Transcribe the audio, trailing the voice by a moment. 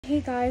Hey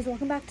guys,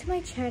 welcome back to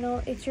my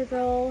channel. It's your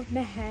girl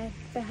Mehek,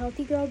 the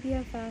healthy girl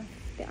BFF,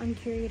 the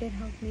uncurated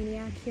health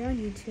maniac here on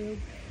YouTube.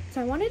 So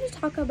I wanted to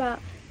talk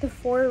about the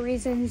 4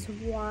 reasons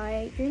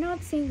why you're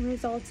not seeing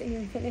results in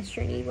your fitness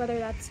journey, whether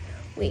that's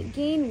weight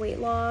gain, weight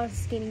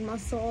loss, gaining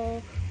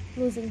muscle,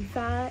 losing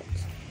fat.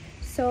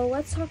 So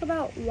let's talk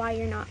about why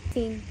you're not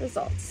seeing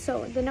results.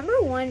 So the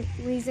number 1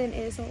 reason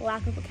is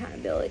lack of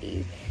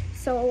accountability.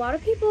 So a lot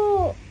of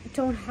people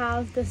don't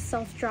have the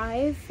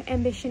self-drive,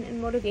 ambition,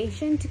 and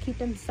motivation to keep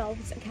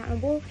themselves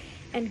accountable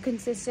and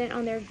consistent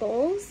on their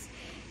goals.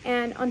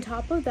 And on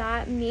top of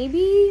that,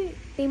 maybe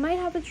they might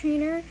have a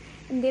trainer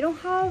and they don't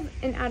have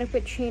an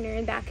adequate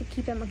trainer that could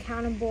keep them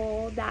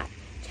accountable, that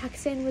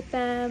checks in with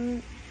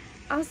them,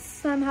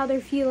 asks them how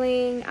they're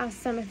feeling,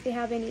 asks them if they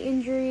have any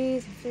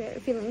injuries, if they're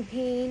feeling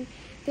pain.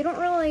 They don't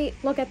really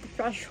look at the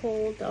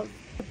threshold of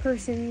a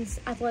person's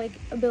athletic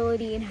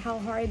ability and how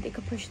hard they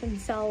could push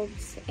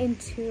themselves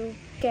into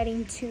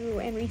getting to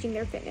and reaching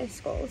their fitness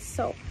goals.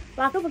 So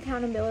lack of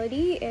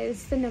accountability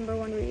is the number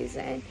 1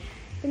 reason.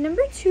 The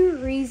number 2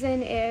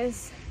 reason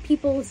is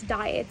people's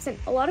diets. And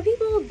a lot of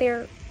people,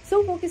 they're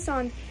so focused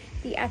on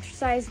the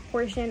exercise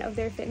portion of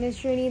their fitness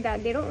journey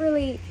that they don't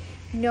really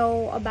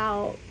know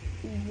about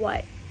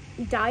what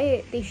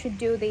diet they should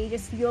do. They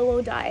just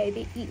YOLO diet.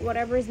 They eat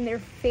whatever's in their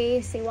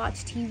face. They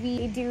watch TV.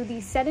 They do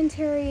these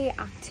sedentary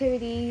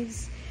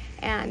activities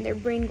and their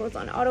brain goes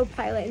on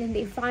autopilot, and then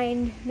they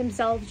find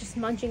themselves just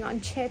munching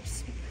on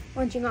chips,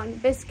 munching on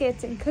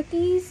biscuits and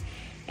cookies.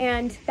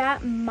 And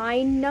that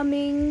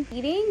mind-numbing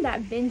eating,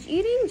 that binge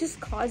eating, just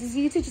causes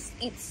you to just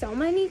eat so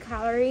many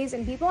calories,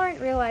 and people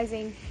aren't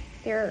realizing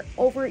they're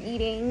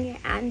overeating,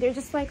 and they're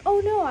just like,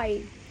 oh no,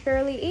 I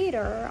barely ate,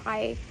 or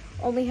I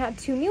only had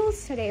 2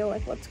 meals today,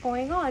 like what's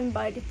going on?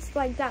 But it's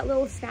like that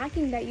little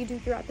snacking that you do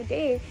throughout the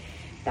day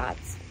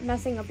that's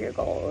messing up your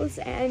goals,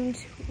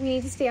 and we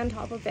need to stay on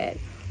top of it.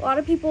 A lot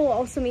of people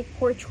also make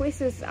poor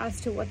choices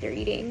as to what they're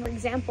eating. For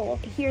example,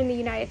 here in the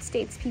United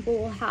States, people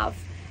will have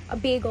a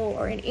bagel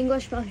or an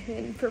English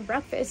muffin for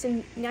breakfast,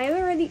 and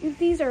neither of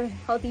these are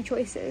healthy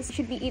choices. You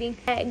should be eating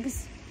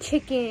eggs,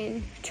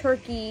 chicken,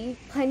 turkey,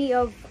 plenty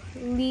of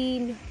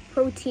lean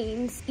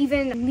proteins,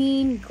 even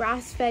lean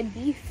grass-fed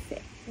beef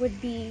would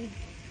be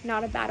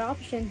not a bad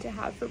option to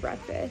have for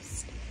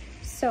breakfast.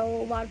 So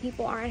a lot of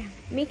people aren't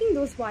making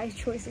those wise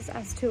choices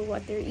as to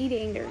what they're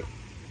eating. They're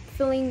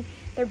filling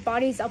their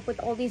bodies up with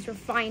all these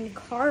refined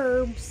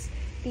carbs,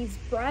 these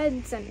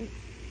breads and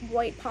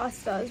white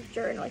pastas, which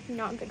are like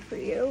not good for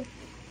you.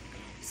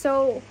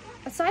 So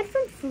aside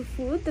from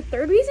food, the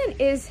 3rd reason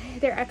is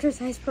their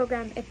exercise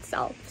program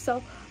itself.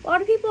 So a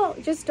lot of people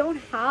just don't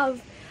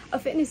have a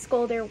fitness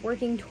goal they're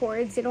working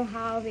towards. They don't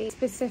have a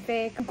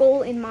specific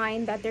goal in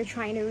mind that they're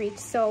trying to reach.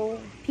 So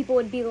people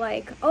would be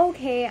like,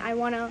 okay, I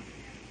want to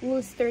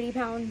lose 30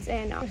 pounds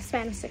in a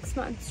span of 6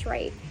 months,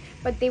 right?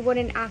 But they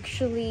wouldn't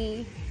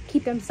actually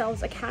keep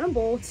themselves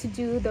accountable to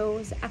do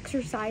those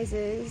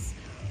exercises,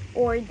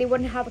 or they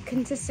wouldn't have a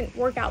consistent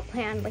workout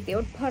plan. Like they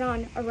would put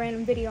on a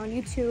random video on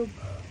YouTube,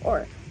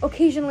 or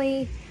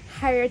occasionally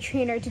hire a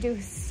trainer to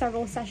do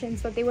several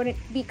sessions, but they wouldn't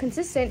be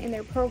consistent in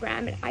their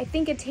program. And I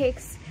think it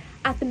takes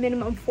at the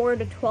minimum 4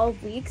 to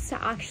 12 weeks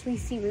to actually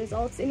see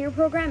results in your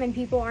program, and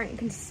people aren't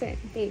consistent.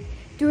 They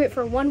do it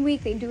for 1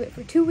 week, they do it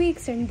for 2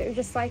 weeks, and they're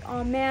just like,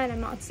 oh man,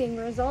 I'm not seeing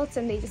results,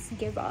 and they just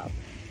give up.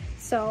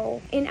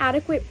 So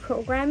inadequate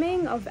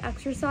programming of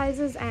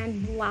exercises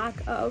and lack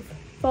of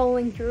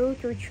following through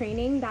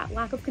training, that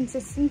lack of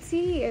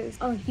consistency is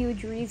a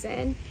huge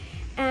reason.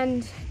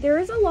 And there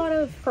is a lot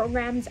of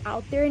programs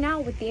out there now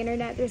with the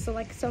internet. There's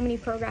like so many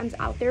programs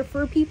out there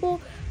for people,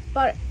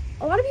 but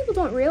a lot of people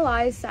don't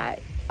realize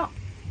that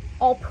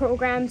all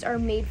programs are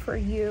made for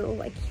you.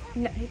 Like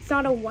it's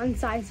not a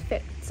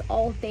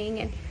one-size-fits-all thing,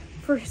 and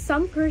for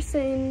some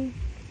person,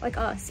 like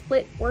a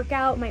split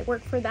workout might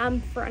work for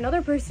them. For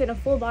another person, a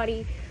full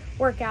body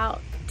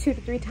workout 2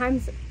 to 3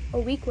 times a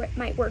week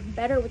might work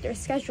better with their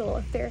schedule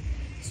if they're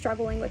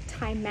struggling with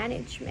time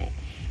management.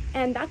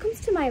 And that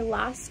comes to my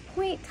last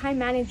point. Time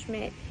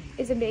management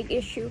is a big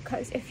issue,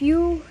 because if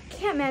you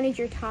can't manage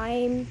your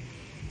time,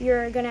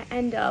 you're gonna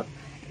end up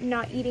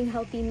not eating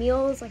healthy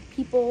meals. Like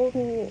people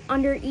who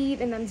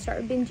undereat and then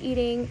start binge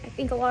eating, I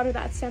think a lot of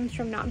that stems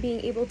from not being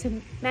able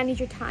to manage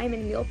your time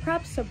and meal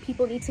prep. So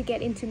people need to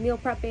get into meal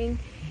prepping,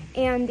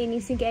 and they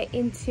need to get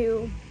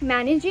into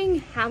managing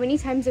how many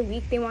times a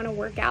week they want to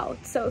work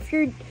out. So if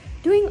you're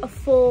doing a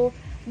full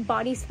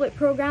body split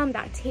program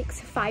that takes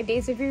 5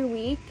 days of your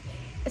week,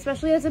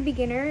 especially as a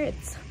beginner,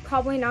 it's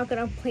probably not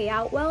going to play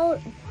out well.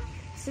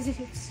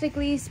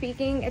 Statistically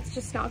speaking, it's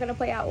just not going to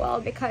play out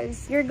well,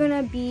 because you're going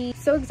to be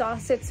so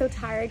exhausted, so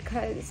tired,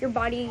 because your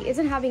body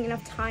isn't having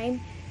enough time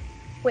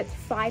with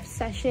 5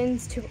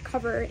 sessions to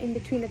recover in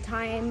between the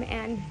time,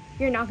 and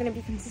you're not going to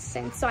be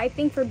consistent. So I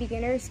think for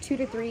beginners, 2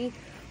 to 3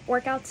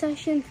 workout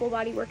sessions, full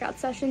body workout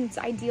sessions, is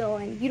ideal,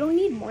 and you don't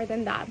need more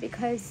than that,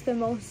 because the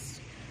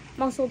most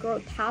muscle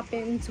growth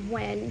happens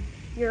when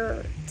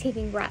you're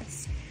taking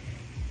rest.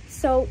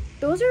 So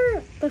those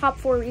are the top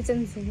 4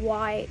 reasons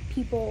why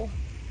people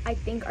I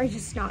think are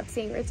just not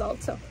seeing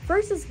results. So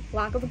first is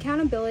lack of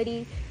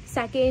accountability.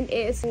 Second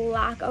is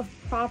lack of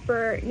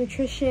proper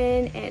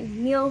nutrition and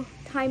meal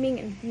timing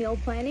and meal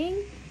planning.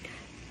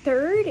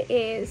 Third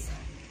is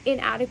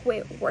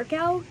inadequate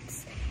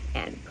workouts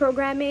and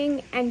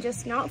programming, and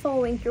just not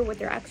following through with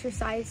your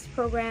exercise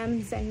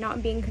programs and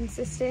not being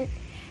consistent.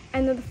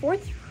 And then the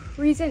fourth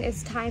reason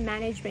is time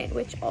management,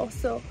 which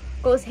also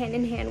goes hand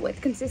in hand with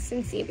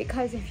consistency,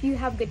 because if you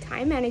have good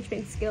time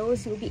management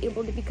skills, you'll be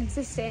able to be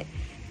consistent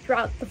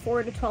throughout the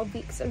 4 to 12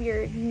 weeks of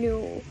your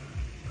new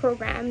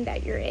program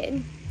that you're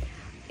in.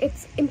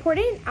 It's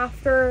important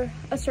after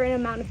a certain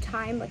amount of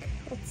time, like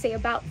let's say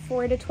about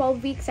 4 to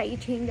 12 weeks, that you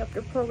change up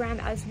your program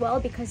as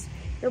well, because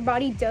your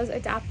body does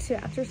adapt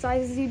to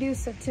exercises you do.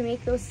 So to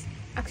make those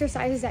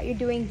exercises that you're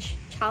doing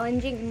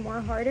challenging and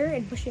more harder,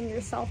 and pushing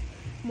yourself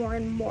more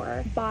and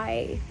more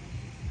by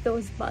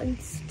those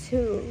months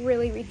to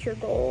really reach your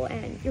goal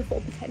and your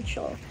full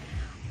potential.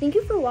 Thank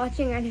you for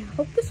watching, and I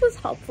hope this was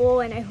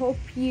helpful, and I hope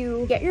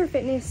you get your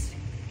fitness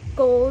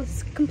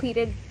goals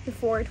completed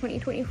before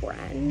 2024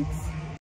 ends.